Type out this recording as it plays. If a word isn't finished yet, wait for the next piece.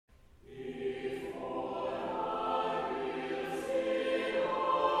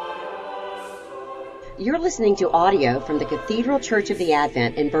You're listening to audio from the Cathedral Church of the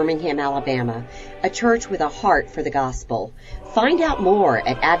Advent in Birmingham, Alabama, a church with a heart for the gospel. Find out more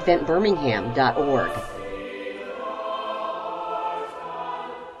at adventbirmingham.org.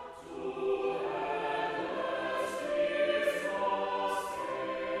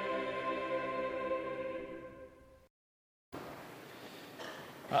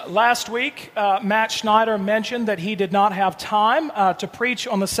 Last week, Matt Schneider mentioned that he did not have time to preach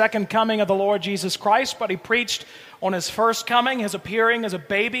on the second coming of the Lord Jesus Christ, but he preached on his first coming, his appearing as a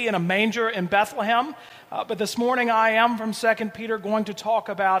baby in a manger in Bethlehem. But this morning I am from 2 Peter going to talk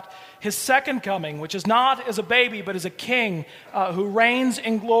about his second coming, which is not as a baby, but as a king who reigns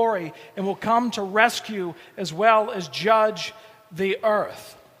in glory and will come to rescue as well as judge the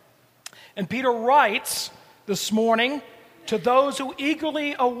earth. And Peter writes this morning to those who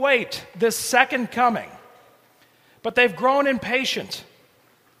eagerly await this second coming, but they've grown impatient,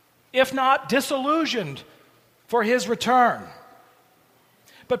 if not disillusioned, for his return.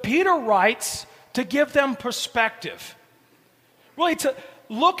 But Peter writes to give them perspective, really to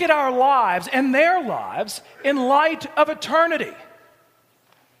look at our lives and their lives in light of eternity.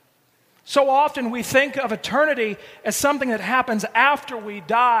 So often we think of eternity as something that happens after we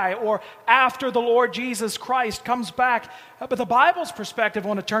die or after the Lord Jesus Christ comes back. But the Bible's perspective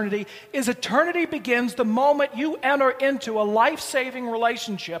on eternity is eternity begins the moment you enter into a life-saving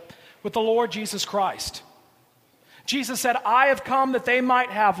relationship with the Lord Jesus Christ. Jesus said, "I have come that they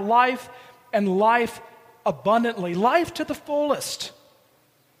might have life and life abundantly," life to the fullest.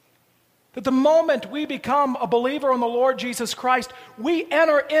 That the moment we become a believer in the Lord Jesus Christ, we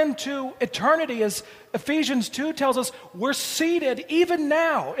enter into eternity, as Ephesians 2 tells us, we're seated even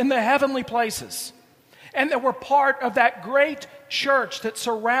now in the heavenly places. And that we're part of that great church that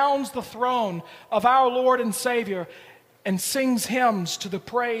surrounds the throne of our Lord and Savior and sings hymns to the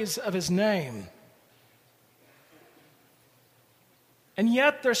praise of his name. And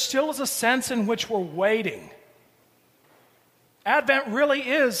yet there still is a sense in which we're waiting. Advent really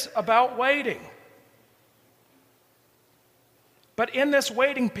is about waiting. But in this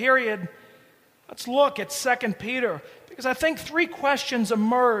waiting period, let's look at 2 Peter, because I think three questions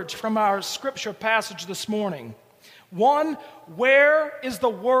emerge from our scripture passage this morning. One, where is the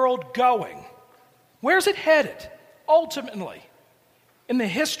world going? Where's it headed, ultimately, in the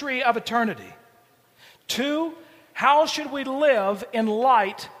history of eternity? Two, how should we live in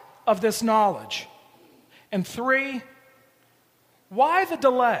light of this knowledge? And three, why the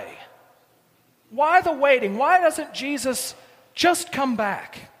delay? Why the waiting? Why doesn't Jesus just come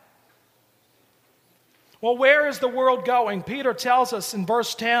back? Well, where is the world going? Peter tells us in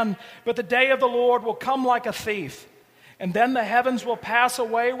verse 10, "But the day of the Lord will come like a thief, and then the heavens will pass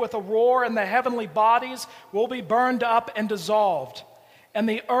away with a roar, and the heavenly bodies will be burned up and dissolved, and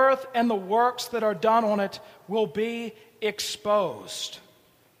the earth and the works that are done on it will be exposed."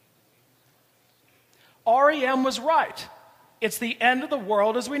 REM was right. It's the end of the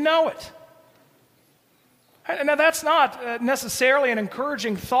world as we know it. Now, that's not necessarily an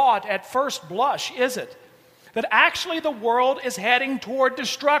encouraging thought at first blush, is it? That actually the world is heading toward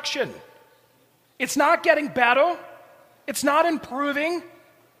destruction. It's not getting better. It's not improving.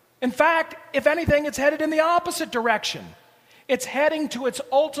 In fact, if anything, it's headed in the opposite direction. It's heading to its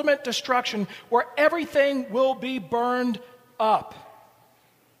ultimate destruction, where everything will be burned up.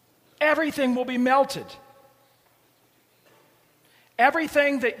 Everything will be melted.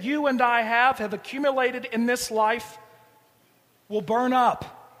 Everything that you and I have accumulated in this life will burn up.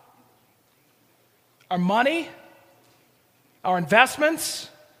 Our money, our investments,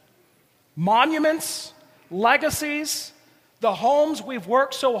 monuments, legacies, the homes we've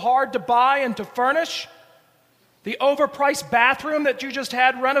worked so hard to buy and to furnish, the overpriced bathroom that you just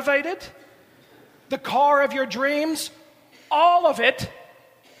had renovated, the car of your dreams, all of it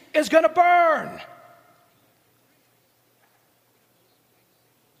is going to burn.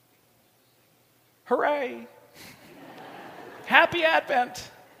 Hooray! Happy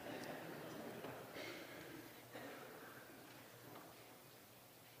Advent!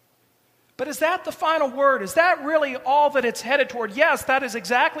 But is that the final word? Is that really all that it's headed toward? Yes, that is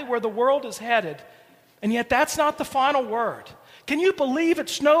exactly where the world is headed. And yet that's not the final word. Can you believe it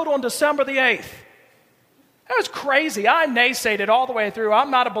snowed on December the 8th? That was crazy. I naysayed it all the way through.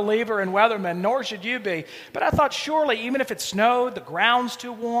 I'm not a believer in weathermen, nor should you be. But I thought surely even if it snowed, the ground's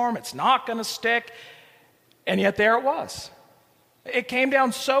too warm, it's not going to stick. And yet there it was. It came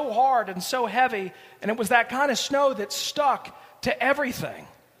down so hard and so heavy, and it was that kind of snow that stuck to everything.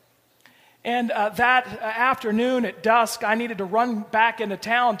 And that afternoon at dusk, I needed to run back into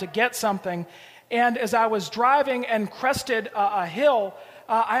town to get something. And as I was driving and crested a hill,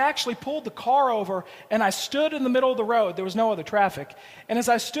 I actually pulled the car over and I stood in the middle of the road. There was no other traffic. And as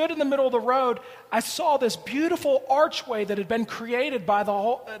I stood in the middle of the road, I saw this beautiful archway that had been created by the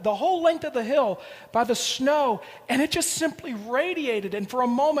whole length of the hill, by the snow. And it just simply radiated. And for a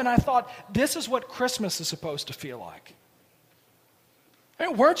moment, I thought, this is what Christmas is supposed to feel like. I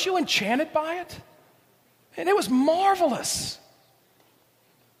mean, weren't you enchanted by it? And it was marvelous.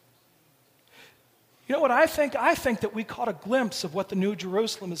 You know what I think? I think that we caught a glimpse of what the New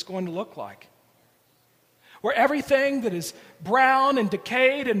Jerusalem is going to look like. Where everything that is brown and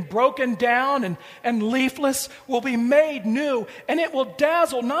decayed and broken down and leafless will be made new. And it will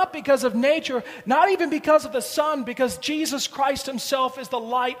dazzle, not because of nature, not even because of the sun, because Jesus Christ himself is the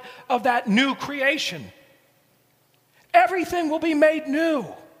light of that new creation. Everything will be made new.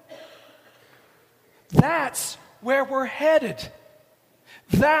 That's where we're headed.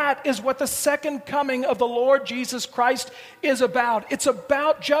 That is what the second coming of the Lord Jesus Christ is about. It's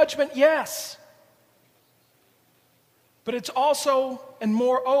about judgment, yes. But it's also, and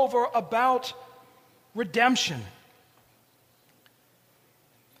moreover, about redemption.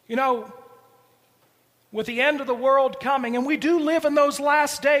 You know, with the end of the world coming, and we do live in those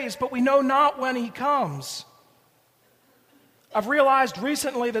last days, but we know not when he comes. I've realized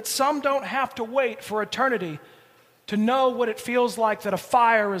recently that some don't have to wait for eternity to know what it feels like that a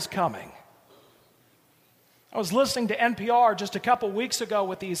fire is coming. I was listening to NPR just a couple weeks ago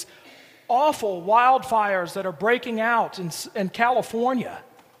with these awful wildfires that are breaking out in California.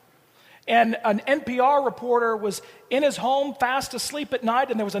 And an NPR reporter was in his home fast asleep at night,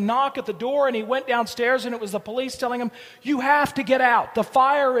 and there was a knock at the door, and he went downstairs, and it was the police telling him, "You have to get out. The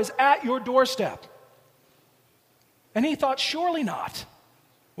fire is at your doorstep." And he thought, surely not.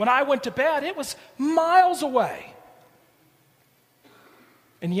 When I went to bed, it was miles away.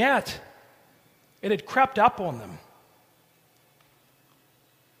 And yet, it had crept up on them.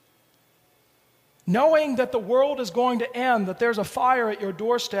 Knowing that the world is going to end, that there's a fire at your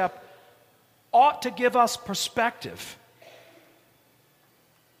doorstep, ought to give us perspective.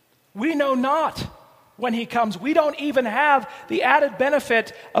 We know not when he comes. We don't even have the added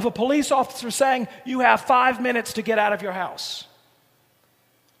benefit of a police officer saying, you have 5 minutes to get out of your house.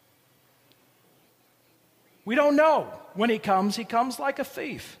 We don't know when he comes. He comes like a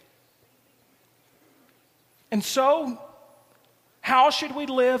thief. And so, how should we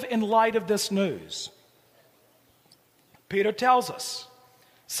live in light of this news? Peter tells us,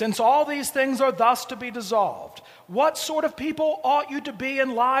 since all these things are thus to be dissolved, what sort of people ought you to be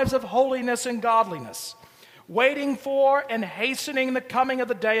in lives of holiness and godliness, waiting for and hastening the coming of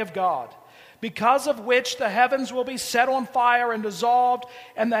the day of God, because of which the heavens will be set on fire and dissolved,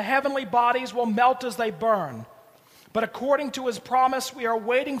 and the heavenly bodies will melt as they burn. But according to his promise, we are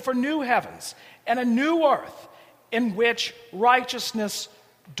waiting for new heavens and a new earth in which righteousness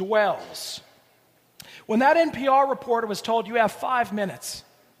dwells. When that NPR reporter was told, you have 5 minutes,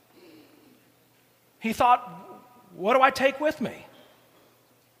 he thought, what do I take with me?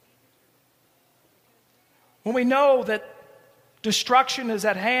 When we know that destruction is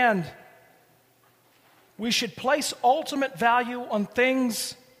at hand, we should place ultimate value on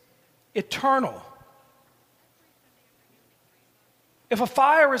things eternal. If a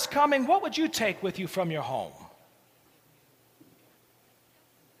fire is coming, what would you take with you from your home?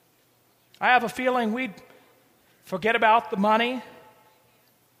 I have a feeling we'd forget about the money,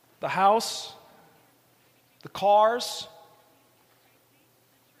 the house, the cars.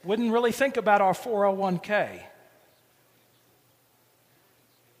 Wouldn't really think about our 401k.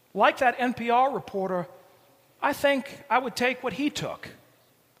 Like that NPR reporter, I think I would take what he took.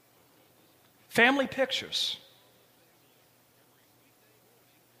 Family pictures.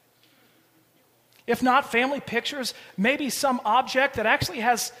 If not family pictures, maybe some object that actually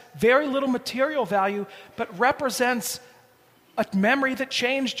has very little material value, but represents a memory that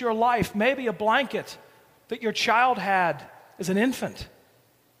changed your life. Maybe a blanket that your child had as an infant.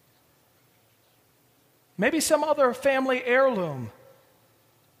 Maybe some other family heirloom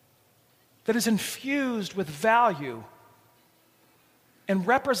that is infused with value and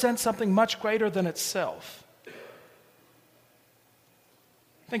represents something much greater than itself. I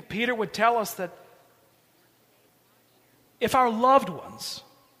think Peter would tell us that if our loved ones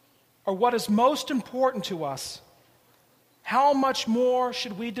are what is most important to us, how much more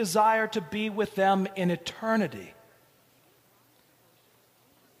should we desire to be with them in eternity?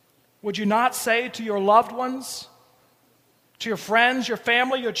 Would you not say to your loved ones, to your friends, your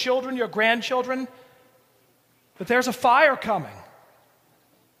family, your children, your grandchildren, that there's a fire coming?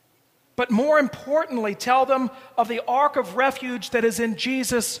 But more importantly, tell them of the ark of refuge that is in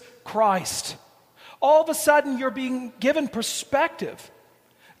Jesus Christ. All of a sudden, you're being given perspective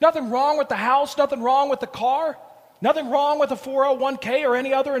Nothing wrong with the house, nothing wrong with the car, nothing wrong with a 401k or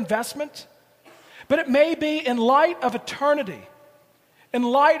any other investment. But it may be in light of eternity, in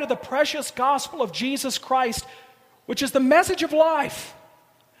light of the precious gospel of Jesus Christ, which is the message of life,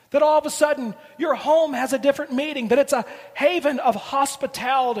 that all of a sudden your home has a different meaning, that it's a haven of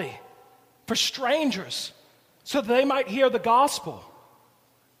hospitality for strangers so that they might hear the gospel.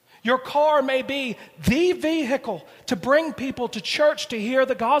 Your car may be the vehicle to bring people to church to hear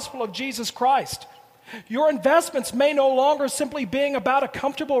the gospel of Jesus Christ. Your investments may no longer simply being about a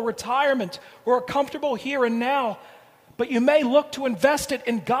comfortable retirement or a comfortable here and now, but you may look to invest it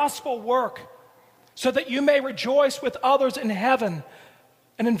in gospel work so that you may rejoice with others in heaven,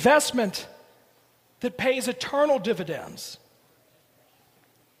 an investment that pays eternal dividends.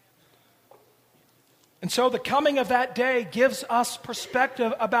 And so the coming of that day gives us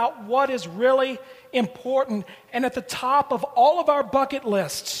perspective about what is really important. And at the top of all of our bucket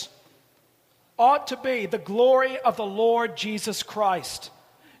lists ought to be the glory of the Lord Jesus Christ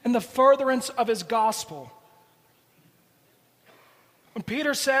and the furtherance of his gospel. When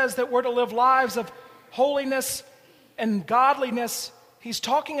Peter says that we're to live lives of holiness and godliness, he's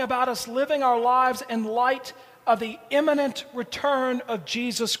talking about us living our lives in light of the imminent return of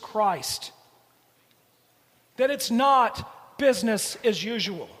Jesus Christ. That it's not business as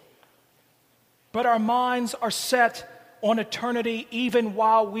usual, but our minds are set on eternity even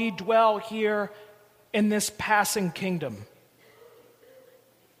while we dwell here in this passing kingdom.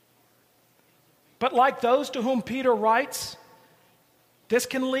 But like those to whom Peter writes, this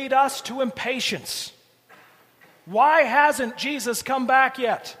can lead us to impatience. Why hasn't Jesus come back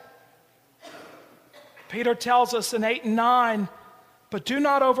yet? Peter tells us in 8 and 9, but do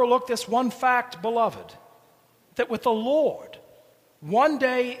not overlook this one fact, beloved, that with the Lord, one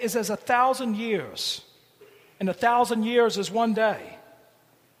day is as 1,000 years, and 1,000 years is one day.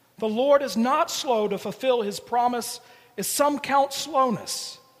 The Lord is not slow to fulfill his promise, as some count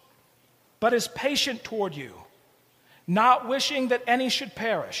slowness, but is patient toward you, not wishing that any should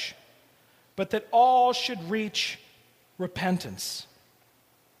perish, but that all should reach repentance.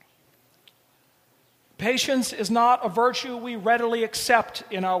 Patience is not a virtue we readily accept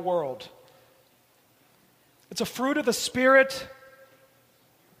in our world. It's a fruit of the Spirit,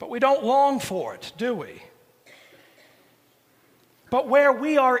 but we don't long for it, do we? But where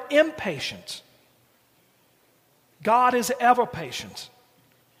we are impatient, God is ever patient.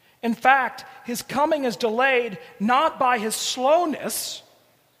 In fact, his coming is delayed not by his slowness,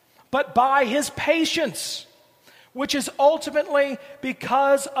 but by his patience, which is ultimately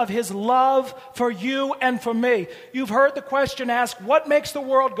because of his love for you and for me. You've heard the question asked, what makes the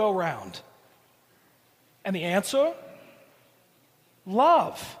world go round? And the answer?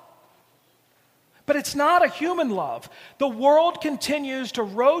 Love. But it's not a human love. The world continues to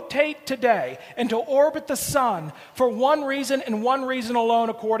rotate today and to orbit the sun for one reason and one reason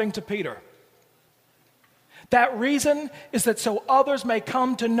alone, according to Peter. That reason is that so others may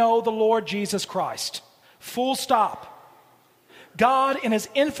come to know the Lord Jesus Christ. Full stop. God, in his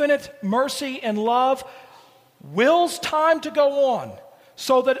infinite mercy and love, wills time to go on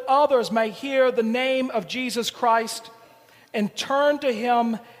so that others may hear the name of Jesus Christ and turn to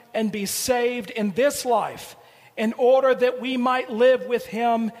him and be saved in this life in order that we might live with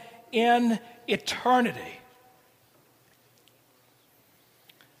him in eternity.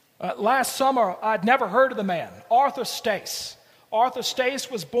 Last summer, I'd never heard of the man, Arthur Stace. Arthur Stace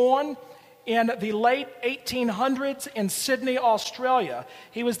was born in the late 1800s in Sydney, Australia.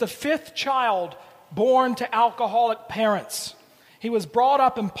 He was the 5th child born to alcoholic parents. He was brought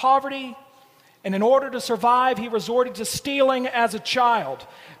up in poverty, and in order to survive, he resorted to stealing as a child.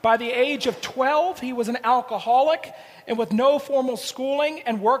 By the age of 12, he was an alcoholic, and with no formal schooling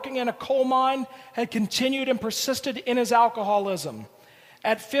and working in a coal mine, had continued and persisted in his alcoholism.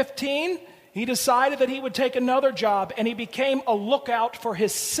 At 15, he decided that he would take another job, and he became a lookout for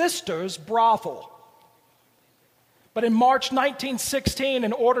his sister's brothel. But in March 1916,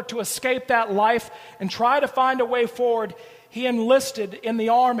 in order to escape that life and try to find a way forward, he enlisted in the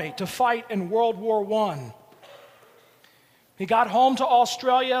army to fight in World War I. He got home to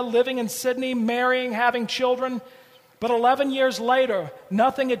Australia, living in Sydney, marrying, having children. But 11 years later,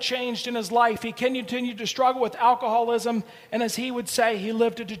 nothing had changed in his life. He continued to struggle with alcoholism, and as he would say, he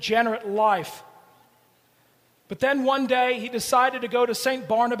lived a degenerate life. But then one day, he decided to go to St.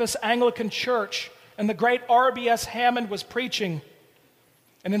 Barnabas Anglican Church, and the great R.B.S. Hammond was preaching.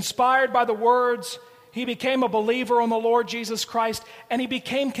 And inspired by the words, he became a believer on the Lord Jesus Christ, and he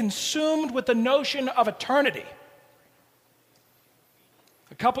became consumed with the notion of eternity.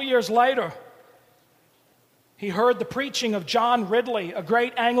 A couple years later, He heard the preaching of John Ridley, a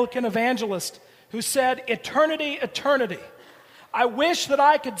great Anglican evangelist, who said, "Eternity, eternity. I wish that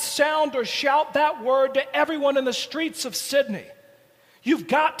I could sound or shout that word to everyone in the streets of Sydney. You've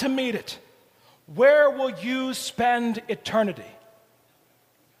got to meet it. Where will you spend eternity?"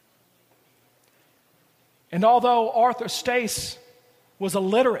 And although Arthur Stace was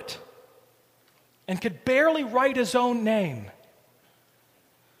illiterate and could barely write his own name,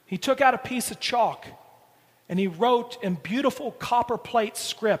 he took out a piece of chalk and he wrote in beautiful copper plate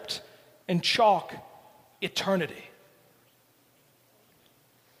script in chalk, "Eternity."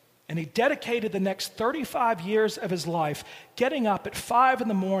 And he dedicated the next 35 years of his life getting up at 5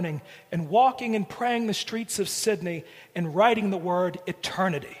 a.m. and walking and praying the streets of Sydney and writing the word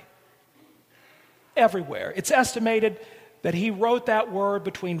eternity everywhere. It's estimated that he wrote that word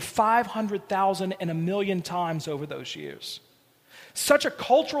between 500,000 and 1 million times over those years. Such a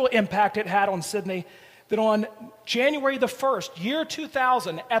cultural impact it had on Sydney that on January the 1st, year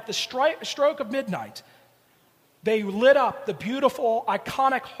 2000, at the stroke of midnight, they lit up the beautiful,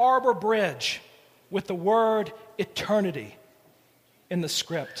 iconic Harbor Bridge with the word eternity in the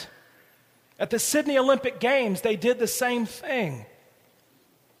script. At the Sydney Olympic Games, they did the same thing.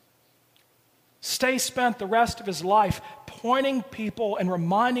 Stace spent the rest of his life pointing people and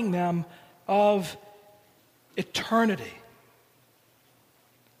reminding them of eternity.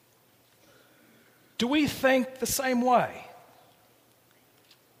 Do we think the same way?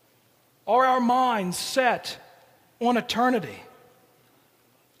 Are our minds set on eternity?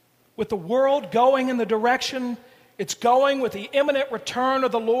 With the world going in the direction it's going with the imminent return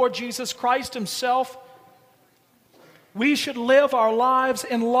of the Lord Jesus Christ himself, we should live our lives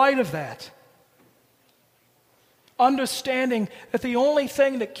in light of that. Understanding that the only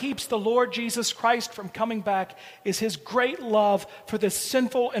thing that keeps the Lord Jesus Christ from coming back is his great love for this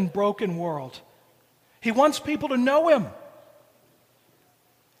sinful and broken world. He wants people to know him.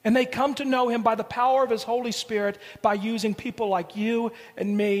 And they come to know him by the power of his Holy Spirit, by using people like you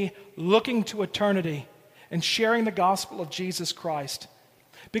and me looking to eternity and sharing the gospel of Jesus Christ.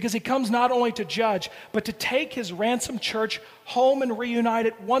 Because he comes not only to judge, but to take his ransomed church home and reunite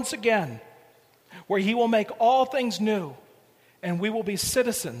it once again, where he will make all things new, and we will be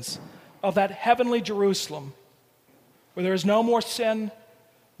citizens of that heavenly Jerusalem, where there is no more sin,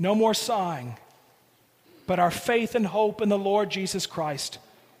 no more sighing, but our faith and hope in the Lord Jesus Christ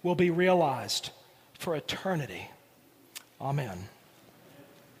will be realized for eternity. Amen.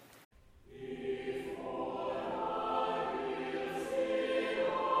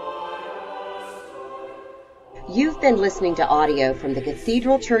 You've been listening to audio from the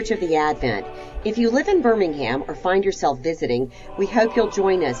Cathedral Church of the Advent. If you live in Birmingham or find yourself visiting, we hope you'll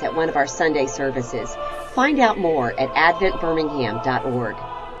join us at one of our Sunday services. Find out more at adventbirmingham.org.